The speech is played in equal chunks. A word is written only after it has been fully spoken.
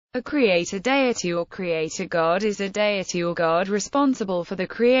A creator deity or creator god is a deity or god responsible for the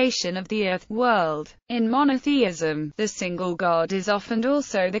creation of the earth world. In monotheism, the single god is often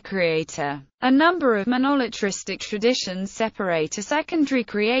also the creator. A number of monotheistic traditions separate a secondary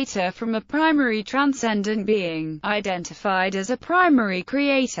creator from a primary transcendent being, identified as a primary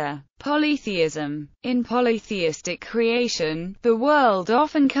creator. Polytheism. In polytheistic creation, the world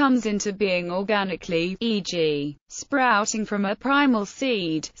often comes into being organically, e.g., sprouting from a primal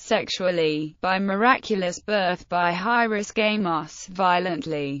seed, sexually, by miraculous birth by high-risk Amos,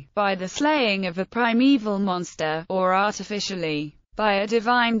 violently, by the slaying of a primeval monster, or artificially, by a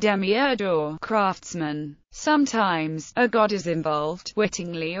divine demiurge or craftsman. Sometimes, a god is involved,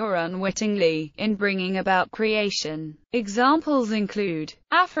 wittingly or unwittingly, in bringing about creation. Examples include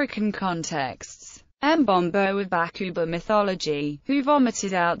African contexts. Mbombo of Bakuba mythology, who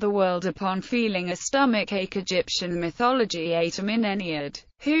vomited out the world upon feeling a stomachache. Egyptian mythology. Atum in Ennead,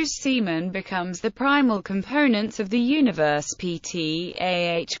 whose semen becomes the primal components of the universe.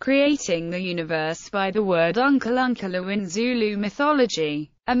 Ptah, creating the universe by the word Unkulunkulu in Zulu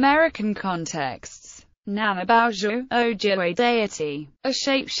mythology. American contexts. Nanabajo, Ojibwe deity, a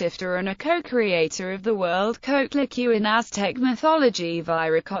shapeshifter and a co-creator of the world. Coatlicue in Aztec mythology.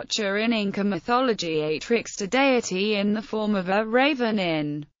 Viracocha in Inca mythology, a trickster deity in the form of a raven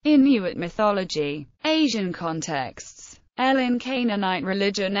in Inuit mythology. Asian contexts. El in Canaanite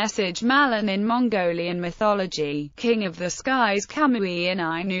religion. Esage Malan in Mongolian mythology, king of the skies. Kamui in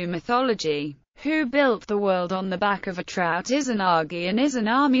Ainu mythology, who built the world on the back of a trout. Izanagi and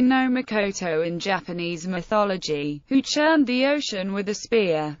Izanami no Makoto in Japanese mythology, who churned the ocean with a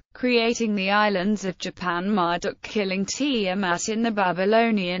spear, creating the islands of Japan. Marduk killing Tiamat in the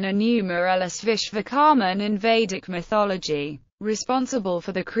Babylonian. Enuma Elish Vishvakarman in Vedic mythology, responsible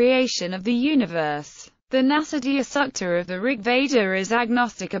for the creation of the universe. The Nasadiya Sukta of the Rig Veda is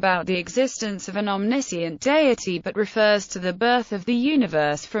agnostic about the existence of an omniscient deity but refers to the birth of the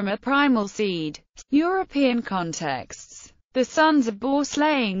universe from a primal seed. European contexts. The sons of Bor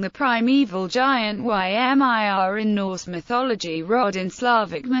slaying the primeval giant Ymir in Norse mythology. Rod in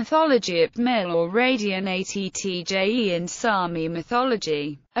Slavic mythology. Ipmil or Radian Attje in Sami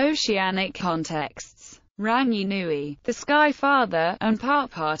mythology. Oceanic contexts. Rangi Nui, the Sky Father, and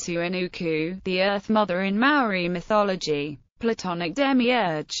Parpatu in Uku, the Earth Mother in Maori mythology. Platonic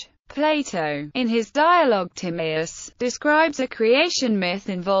demiurge. Plato, in his dialogue Timaeus, describes a creation myth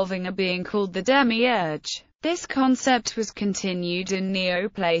involving a being called the demiurge. This concept was continued in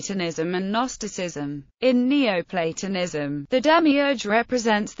Neoplatonism and Gnosticism. In Neoplatonism, the demiurge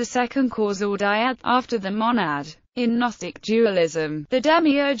represents the second cause or dyad, after the monad. In Gnostic dualism, the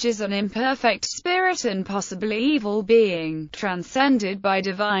demiurge is an imperfect spirit and possibly evil being, transcended by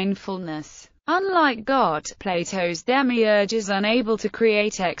divine fullness. Unlike God, Plato's demiurge is unable to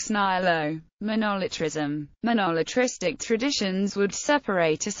create ex nihilo. Monolatrism. Monolatristic traditions would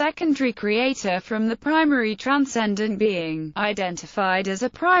separate a secondary creator from the primary transcendent being, identified as a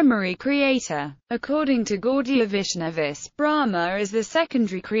primary creator. According to Gaudiya Vaishnavis, Brahma is the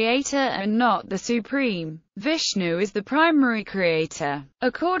secondary creator and not the supreme. Vishnu is the primary creator.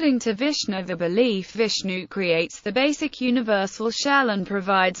 According to Vaishnava belief, Vishnu creates the basic universal shell and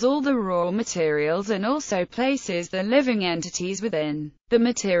provides all the raw materials and also places the living entities within the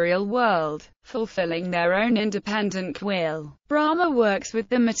material world, fulfilling their own independent will. Brahma works with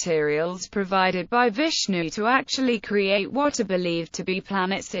the materials provided by Vishnu to actually create what are believed to be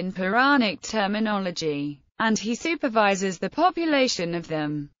planets in Puranic terminology, and he supervises the population of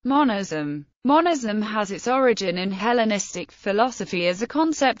them. Monism. Monism has its origin in Hellenistic philosophy as a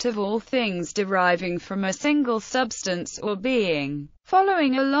concept of all things deriving from a single substance or being.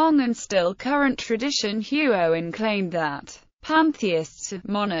 Following a long and still current tradition, Huoin claimed that pantheists,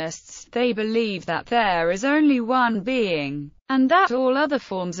 monists, they believe that there is only one being, and that all other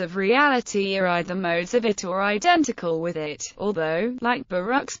forms of reality are either modes of it or identical with it, although, like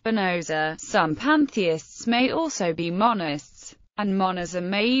Baruch Spinoza, some pantheists may also be monists, and monism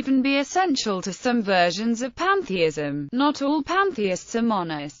may even be essential to some versions of pantheism. Not all pantheists are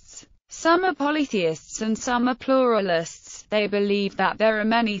monists. Some are polytheists and some are pluralists. They believe that there are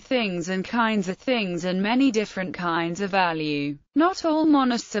many things and kinds of things and many different kinds of value. Not all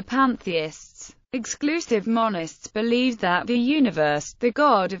monists are pantheists. Exclusive monists believe that the universe, the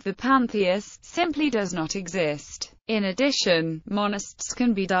god of the pantheists, simply does not exist. In addition, monists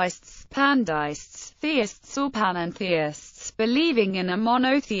can be deists, pandeists, theists or panentheists, believing in a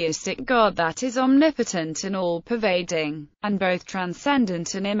monotheistic god that is omnipotent and all-pervading, and both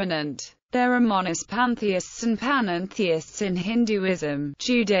transcendent and immanent. There are monist pantheists and panentheists in Hinduism,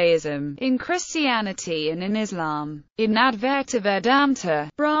 Judaism, in Christianity and in Islam. In Advaita Vedanta,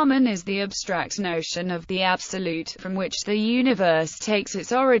 Brahman is the abstract notion of the absolute, from which the universe takes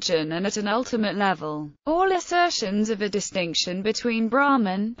its origin and at an ultimate level. All assertions of a distinction between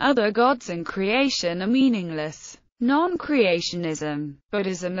Brahman, other gods and creation are meaningless. Non-creationism.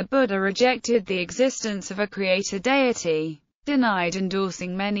 Buddhism. The Buddha rejected the existence of a creator deity, denied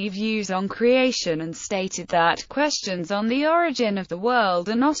endorsing many views on creation, and stated that questions on the origin of the world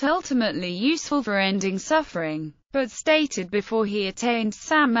are not ultimately useful for ending suffering, but stated before he attained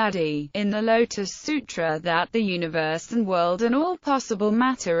samadhi, in the Lotus Sutra, that the universe and world and all possible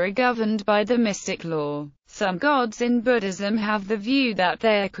matter are governed by the mystic law. Some gods in Buddhism have the view that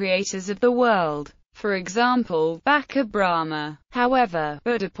they are creators of the world. For example, Baka Brahma. However,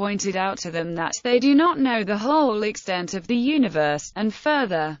 Buddha pointed out to them that they do not know the whole extent of the universe, and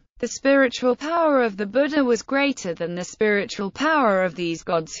further, the spiritual power of the Buddha was greater than the spiritual power of these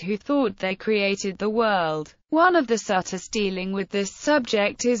gods who thought they created the world. One of the suttas dealing with this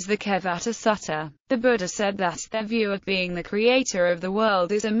subject is the Kevata Sutta. The Buddha said that their view of being the creator of the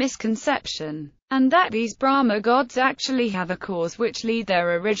world is a misconception, and that these Brahma gods actually have a cause which lead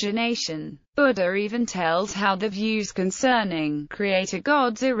their origination. Buddha even tells how the views concerning creator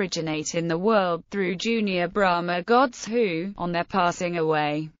gods originate in the world through junior Brahma gods who, on their passing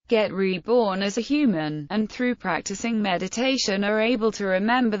away, get reborn as a human, and through practicing meditation are able to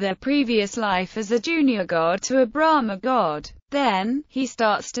remember their previous life as a junior god to a Brahma god. Then, he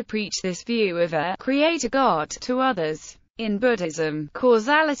starts to preach this view of a creator god to others. In Buddhism,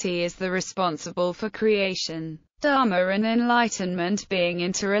 causality is the responsible for creation, Dharma and enlightenment being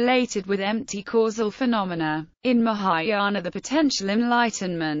interrelated with empty causal phenomena. In Mahayana, the potential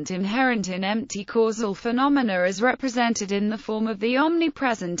enlightenment inherent in empty causal phenomena is represented in the form of the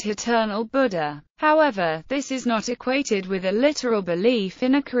omnipresent eternal Buddha. However, this is not equated with a literal belief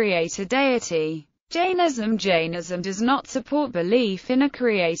in a creator deity. Jainism does not support belief in a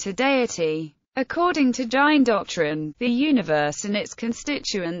creator deity. According to Jain doctrine, the universe and its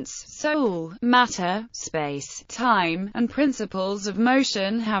constituents, soul, matter, space, time, and principles of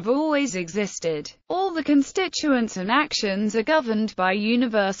motion have always existed. All the constituents and actions are governed by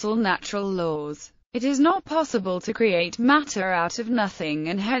universal natural laws. It is not possible to create matter out of nothing,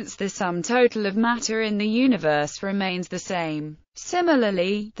 and hence the sum total of matter in the universe remains the same.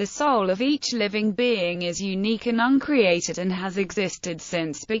 Similarly, the soul of each living being is unique and uncreated and has existed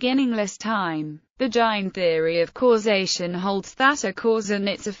since beginningless time. The Jain theory of causation holds that a cause and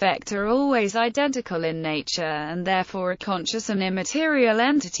its effect are always identical in nature, and therefore a conscious and immaterial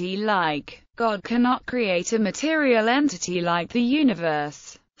entity like God cannot create a material entity like the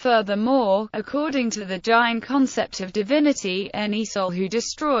universe. Furthermore, according to the Jain concept of divinity, any soul who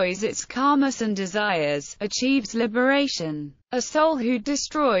destroys its karmas and desires achieves liberation. A soul who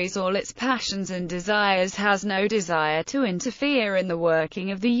destroys all its passions and desires has no desire to interfere in the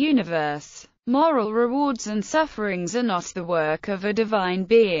working of the universe. Moral rewards and sufferings are not the work of a divine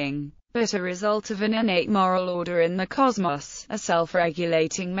being, but a result of an innate moral order in the cosmos, a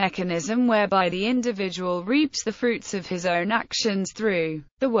self-regulating mechanism whereby the individual reaps the fruits of his own actions through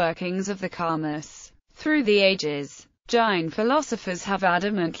the workings of the karmas. Through the ages, Jain philosophers have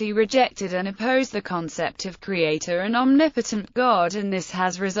adamantly rejected and opposed the concept of creator and omnipotent God, and this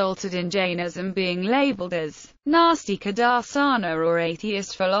has resulted in Jainism being labeled as Nastika Darsana or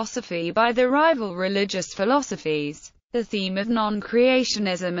atheist philosophy by the rival religious philosophies. The theme of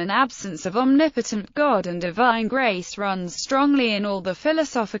non-creationism and absence of omnipotent God and divine grace runs strongly in all the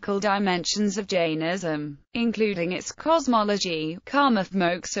philosophical dimensions of Jainism, including its cosmology, karma,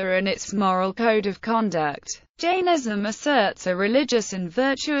 moksha, and its moral code of conduct. Jainism asserts a religious and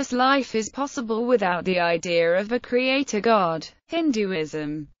virtuous life is possible without the idea of a creator god.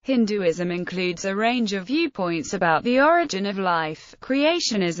 Hinduism includes a range of viewpoints about the origin of life,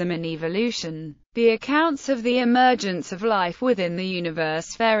 creationism and evolution. The accounts of the emergence of life within the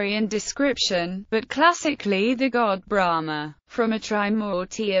universe vary in description, but classically the god Brahma, from a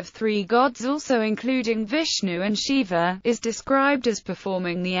trimurti of three gods also including Vishnu and Shiva, is described as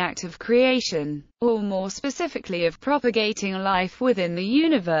performing the act of creation, or more specifically of propagating life within the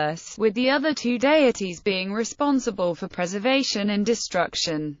universe, with the other two deities being responsible for preservation and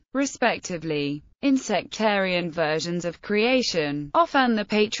destruction, respectively. In sectarian versions of creation, often the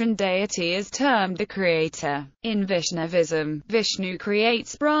patron deity is termed the creator. In Vaishnavism, Vishnu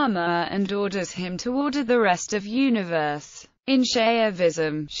creates Brahma and orders him to order the rest of universe. In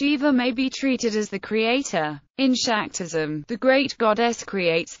Shaivism, Shiva may be treated as the creator. In Shaktism, the great goddess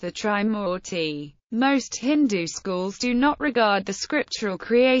creates the Trimurti. Most Hindu schools do not regard the scriptural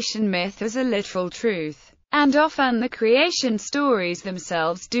creation myth as a literal truth, and often the creation stories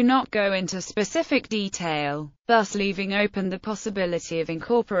themselves do not go into specific detail, thus leaving open the possibility of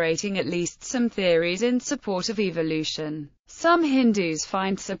incorporating at least some theories in support of evolution. Some Hindus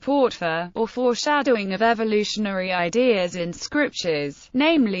find support for, or foreshadowing of evolutionary ideas in scriptures,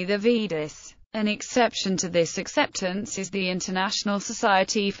 namely the Vedas. An exception to this acceptance is the International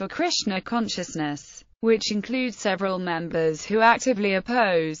Society for Krishna Consciousness, which includes several members who actively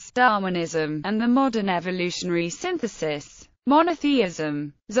oppose Darwinism and the modern evolutionary synthesis.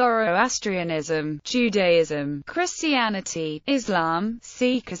 Monotheism, Zoroastrianism, Judaism, Christianity, Islam,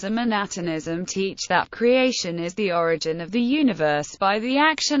 Sikhism and Atanism teach that creation is the origin of the universe by the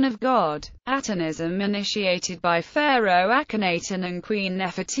action of God. Atanism, initiated by Pharaoh Akhenaten and Queen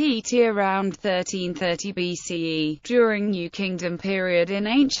Nefertiti around 1330 BCE, during New Kingdom period in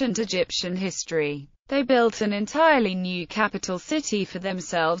ancient Egyptian history. They built an entirely new capital city for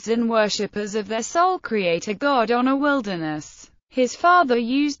themselves and worshippers of their sole creator God on a wilderness. His father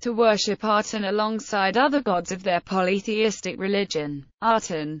used to worship Aten alongside other gods of their polytheistic religion.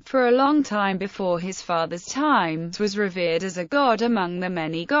 Aten, for a long time before his father's times, was revered as a god among the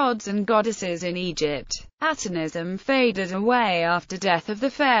many gods and goddesses in Egypt. Atanism faded away after death of the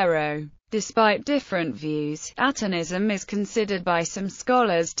pharaoh. Despite different views, Atanism is considered by some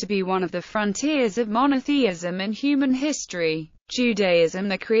scholars to be one of the frontiers of monotheism in human history. Judaism,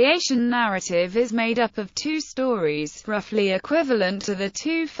 the creation narrative is made up of two stories, roughly equivalent to the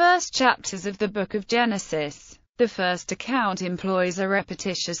two first chapters of the Book of Genesis. The first account employs a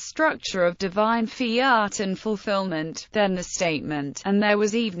repetitious structure of divine fiat and fulfillment, then the statement, "And there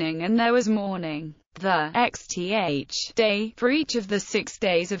was evening and there was morning." The xth day, for each of the 6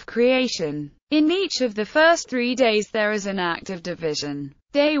 days of creation. In each of the first 3 days there is an act of division.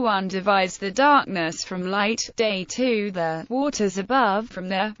 Day 1 divides the darkness from light, day 2 the waters above from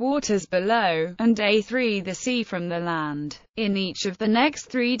the waters below, and day 3 the sea from the land. In each of the next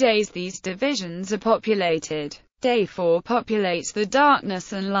 3 days these divisions are populated. Day 4 populates the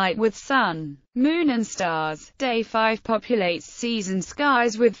darkness and light with sun, moon and stars. Day 5 populates seas and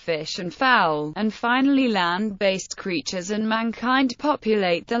skies with fish and fowl, and finally land-based creatures and mankind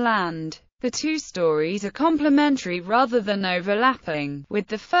populate the land. The two stories are complementary rather than overlapping, with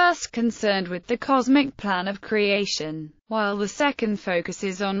the first concerned with the cosmic plan of creation, while the second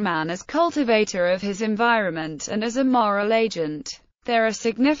focuses on man as cultivator of his environment and as a moral agent. There are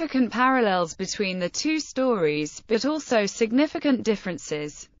significant parallels between the two stories, but also significant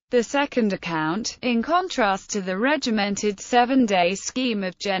differences. The second account, in contrast to the regimented 7-day scheme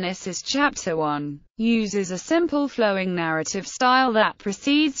of Genesis chapter 1, uses a simple flowing narrative style that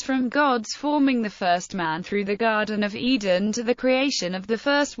proceeds from God's forming the first man through the Garden of Eden to the creation of the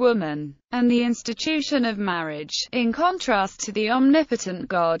first woman, and the institution of marriage, in contrast to the omnipotent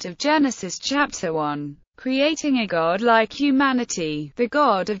God of Genesis chapter 1. Creating a god-like humanity. The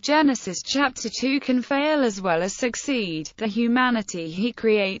God of Genesis chapter 2 can fail as well as succeed. The humanity he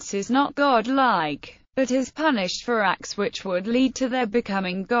creates is not god-like, but is punished for acts which would lead to their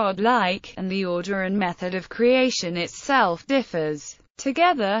becoming god-like, and the order and method of creation itself differs.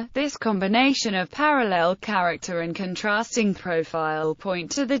 Together, this combination of parallel character and contrasting profile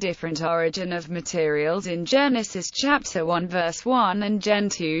point to the different origin of materials in Genesis chapter 1 verse 1 and Gen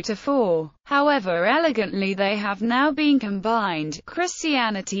 2 to 4. However elegantly they have now been combined.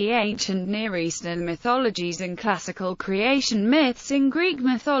 Christianity, ancient Near Eastern mythologies and classical creation myths in Greek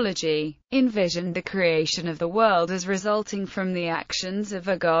mythology envisioned the creation of the world as resulting from the actions of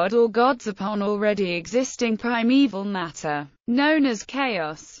a god or gods upon already existing primeval matter, known as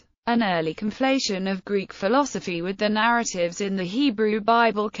chaos. An early conflation of Greek philosophy with the narratives in the Hebrew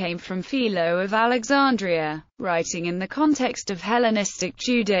Bible came from Philo of Alexandria, writing in the context of Hellenistic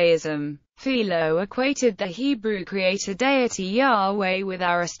Judaism. Philo equated the Hebrew creator deity Yahweh with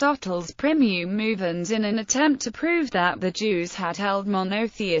Aristotle's primum movens in an attempt to prove that the Jews had held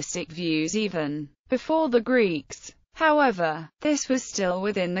monotheistic views even before the Greeks. However, this was still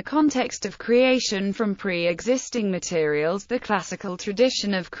within the context of creation from pre-existing materials. The classical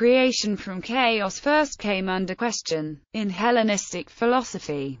tradition of creation from chaos first came under question in Hellenistic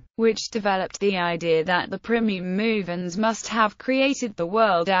philosophy, which developed the idea that the primum movens must have created the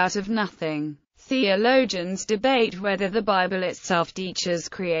world out of nothing. Theologians debate whether the Bible itself teaches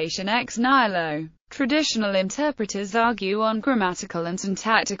creation ex nihilo. Traditional interpreters argue on grammatical and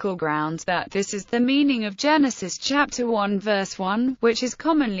syntactical grounds that this is the meaning of Genesis chapter 1 verse 1, which is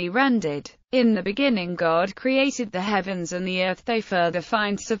commonly rendered, In the beginning God created the heavens and the earth. They further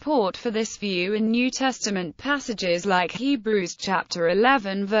find support for this view in New Testament passages like Hebrews chapter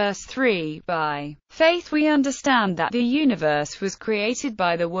 11 verse 3. By faith we understand that the universe was created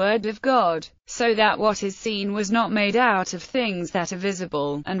by the word of God, so that what is seen was not made out of things that are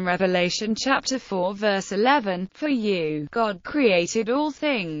visible. And Revelation chapter 4 verse 11, for you, God, created all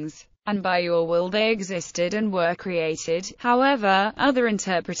things, and by your will they existed and were created. However, other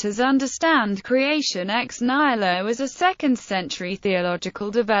interpreters understand creation ex nihilo as a second-century theological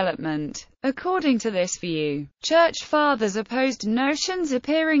development. According to this view, Church Fathers opposed notions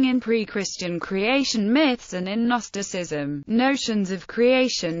appearing in pre-Christian creation myths and in Gnosticism, notions of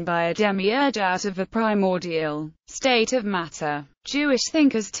creation by a demiurge out of a primordial state of matter. Jewish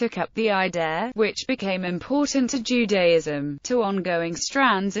thinkers took up the idea, which became important to Judaism, to ongoing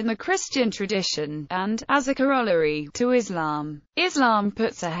strands in the Christian tradition, and, as a corollary, to Islam. Islam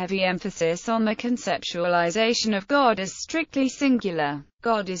puts a heavy emphasis on the conceptualization of God as strictly singular.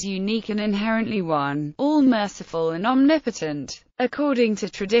 God is unique and inherently one, all-merciful and omnipotent. According to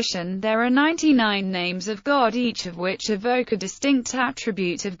tradition, there are 99 names of God, each of which evoke a distinct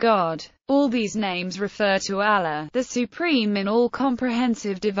attribute of God. All these names refer to Allah, the supreme and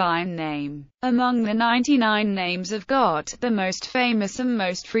all-comprehensive divine name. Among the 99 names of God, the most famous and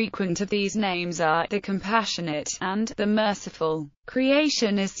most frequent of these names are the compassionate and the merciful.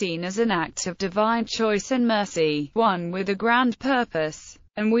 Creation is seen as an act of divine choice and mercy, one with a grand purpose.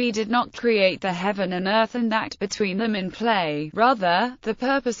 And we did not create the heaven and earth and act between them in play. Rather, the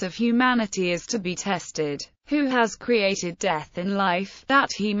purpose of humanity is to be tested. Who has created death and life, that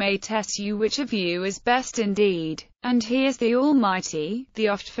he may test you which of you is best indeed. And he is the Almighty, the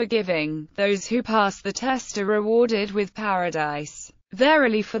oft-forgiving. Those who pass the test are rewarded with paradise.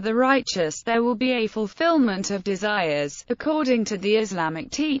 Verily for the righteous there will be a fulfillment of desires. According to the Islamic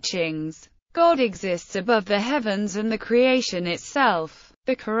teachings, God exists above the heavens and the creation itself.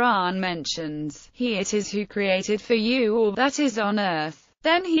 The Quran mentions, He it is who created for you all that is on earth.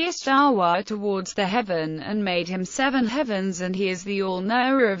 Then He istawaa towards the heaven, and made Him 7 heavens, and He is the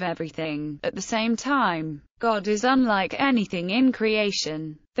all-knower of everything. At the same time, God is unlike anything in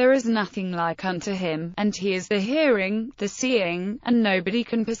creation. There is nothing like unto Him, and He is the hearing, the seeing, and nobody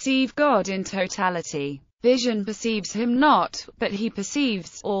can perceive God in totality. Vision perceives Him not, but He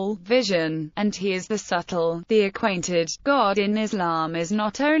perceives all vision, and He is the subtle, the acquainted. God in Islam is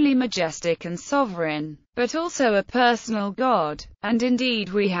not only majestic and sovereign, but also a personal God. And indeed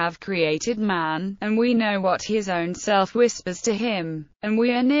we have created man, and we know what his own self whispers to him, and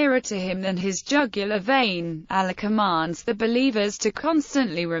we are nearer to him than his jugular vein. Allah commands the believers to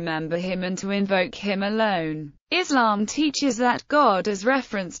constantly remember Him and to invoke Him alone. Islam teaches that God as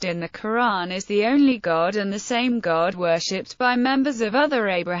referenced in the Quran is the only God and the same God worshipped by members of other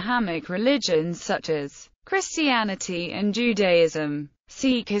Abrahamic religions such as Christianity and Judaism.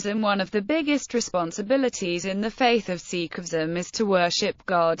 Sikhism. One of the biggest responsibilities in the faith of Sikhism is to worship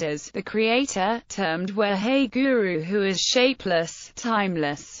God as the Creator, termed Waheguru, who is shapeless,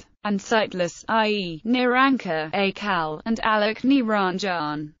 timeless, and sightless, i.e., Nirankar, Akal, and Alak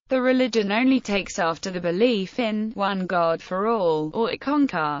Niranjan. The religion only takes after the belief in one God for all, or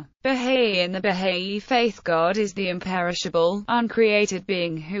Ikankar. Baha'i. In the Baha'i faith, God is the imperishable, uncreated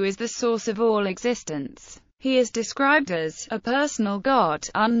being who is the source of all existence. He is described as a personal God,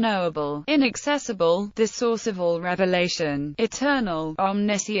 unknowable, inaccessible, the source of all revelation, eternal,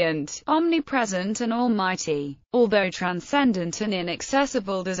 omniscient, omnipresent and almighty. Although transcendent and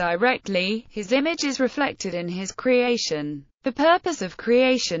inaccessible directly, His image is reflected in His creation. The purpose of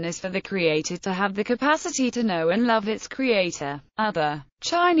creation is for the Creator to have the capacity to know and love its Creator. Other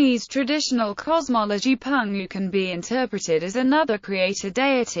Chinese traditional cosmology, Penghu can be interpreted as another creator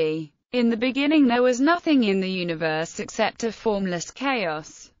deity. In the beginning there was nothing in the universe except a formless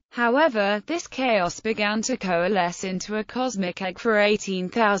chaos. However, this chaos began to coalesce into a cosmic egg for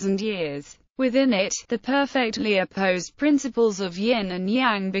 18,000 years. Within it, the perfectly opposed principles of yin and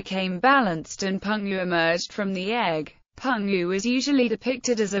yang became balanced and Penghu emerged from the egg. Penghu is usually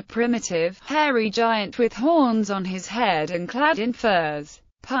depicted as a primitive, hairy giant with horns on his head and clad in furs.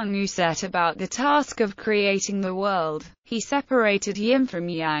 Penghu set about the task of creating the world. He separated yin from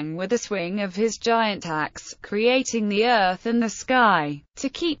yang with a swing of his giant axe, creating the earth and the sky. To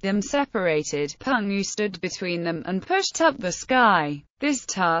keep them separated, Penghu stood between them and pushed up the sky. This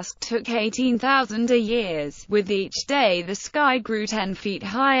task took 18,000 years. With each day the sky grew 10 feet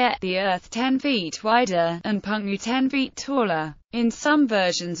higher, the earth 10 feet wider, and Penghu 10 feet taller. In some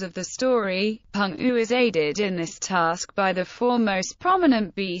versions of the story, Penghu is aided in this task by the 4 most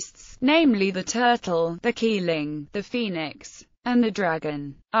prominent beasts, namely the turtle, the keeling, the phoenix, and the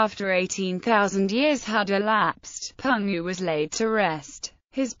dragon. After 18,000 years had elapsed, Pungu was laid to rest.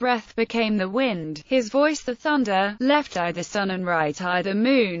 His breath became the wind, his voice the thunder, left eye the sun and right eye the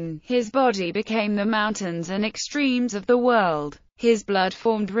moon. His body became the mountains and extremes of the world. His blood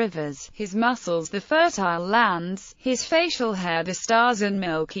formed rivers, his muscles the fertile lands, his facial hair the stars and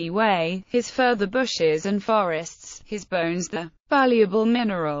Milky Way, his fur the bushes and forests, his bones the valuable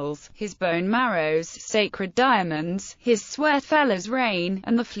minerals, his bone marrows sacred diamonds, his sweat fell as rain,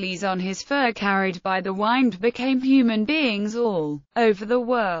 and the fleas on his fur carried by the wind became human beings all over the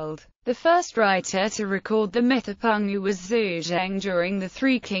world. The first writer to record the myth of Pungu was Zhu Zheng during the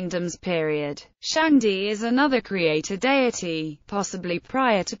Three Kingdoms period. Shangdi is another creator deity, possibly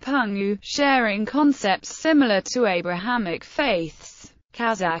prior to Pungu, sharing concepts similar to Abrahamic faiths.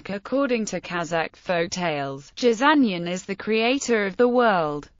 Kazakh. According to Kazakh folk tales, Jazanyan is the creator of the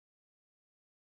world.